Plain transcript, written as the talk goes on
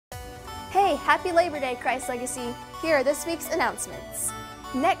Hey, happy Labor Day, Christ Legacy! Here are this week's announcements.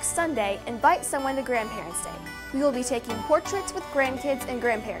 Next Sunday, invite someone to Grandparents' Day. We will be taking portraits with grandkids and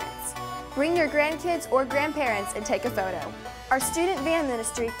grandparents. Bring your grandkids or grandparents and take a photo. Our student van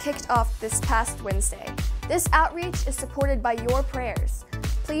ministry kicked off this past Wednesday. This outreach is supported by your prayers.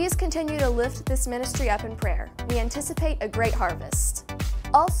 Please continue to lift this ministry up in prayer. We anticipate a great harvest.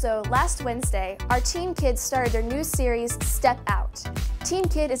 Also, last Wednesday, our Team Kids started their new series, Step Out. Team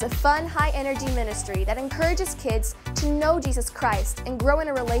Kid is a fun, high-energy ministry that encourages kids to know Jesus Christ and grow in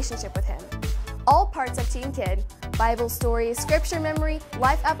a relationship with Him. All parts of Team Kid, Bible stories, scripture memory,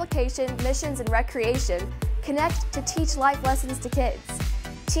 life application, missions, and recreation, connect to teach life lessons to kids.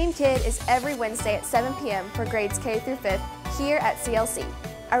 Team Kid is every Wednesday at 7 p.m. for grades K through 5th here at CLC.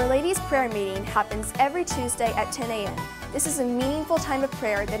 Our Ladies' Prayer Meeting happens every Tuesday at 10 a.m. This is a meaningful time of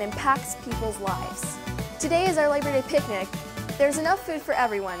prayer that impacts people's lives. Today is our Labor Day picnic. There's enough food for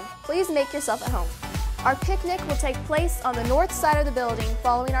everyone. Please make yourself at home. Our picnic will take place on the north side of the building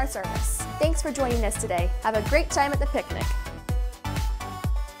following our service. Thanks for joining us today. Have a great time at the picnic.